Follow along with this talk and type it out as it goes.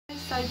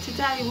So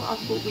today what I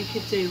thought we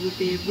could do would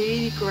be a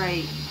really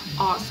great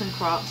arts and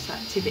crafts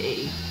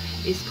activity.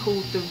 It's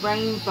called the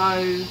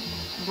Rainbow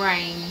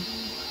Rain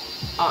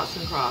Arts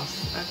and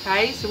Crafts.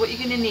 Okay, so what you're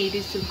going to need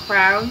is some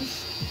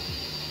crowns,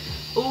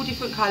 all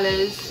different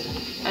colours,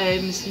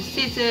 some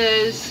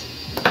scissors,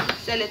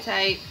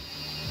 sellotape,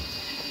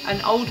 an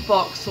old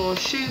box or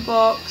shoe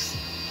box,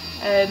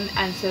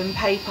 and some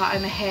paper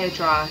and a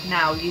hairdryer.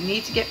 Now you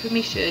need to get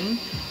permission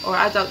or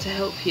adult to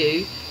help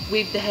you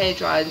with the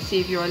hairdryer and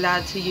see if you're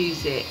allowed to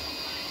use it.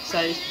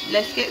 So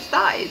let's get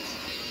started.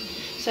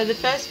 So the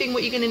first thing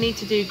what you're going to need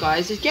to do,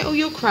 guys, is get all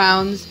your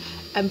crowns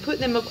and put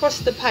them across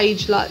the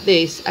page like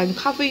this and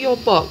cover your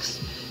box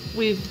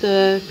with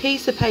the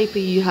piece of paper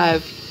you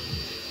have.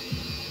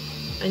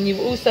 And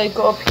you've also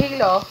got to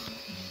peel off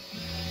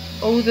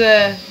all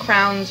the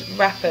crowns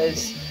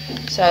wrappers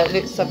so it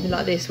looks something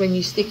like this when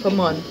you stick them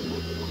on.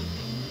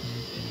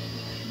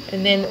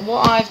 And then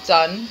what I've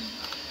done,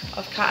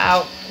 I've cut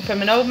out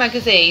from an old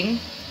magazine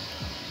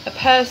a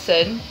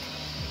person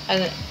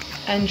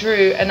and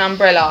drew an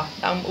umbrella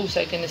that I'm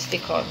also going to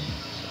stick on.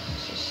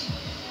 Just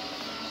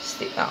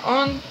stick that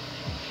on.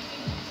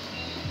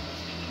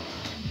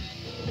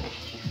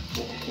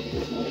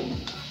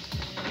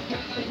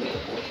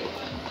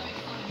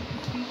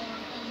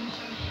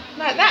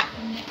 Like that.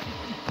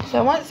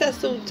 So once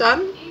that's all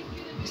done,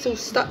 it's all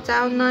stuck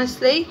down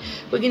nicely,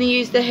 we're going to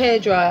use the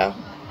hairdryer.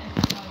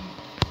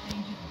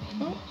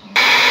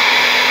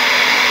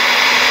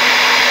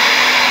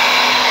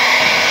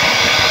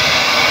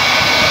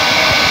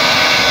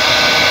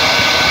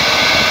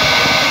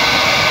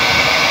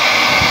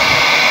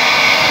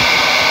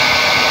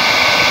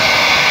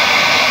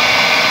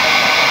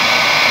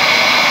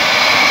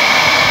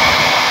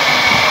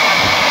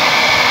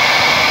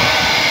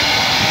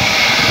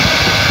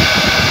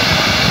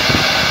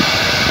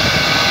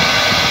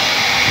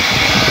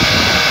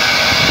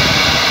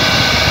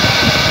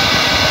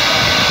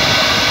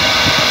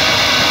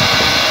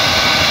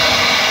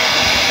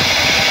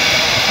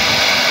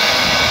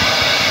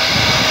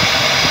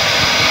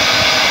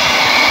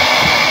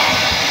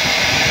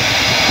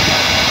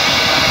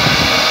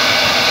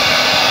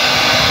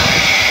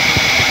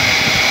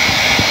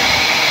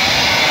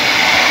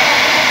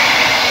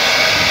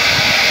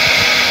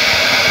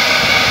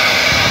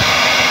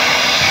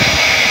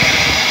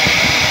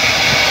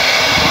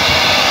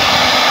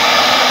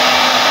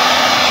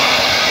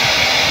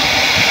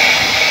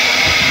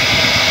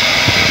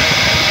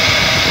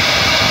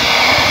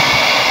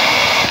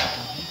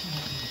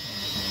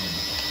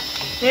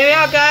 Here we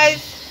are,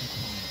 guys.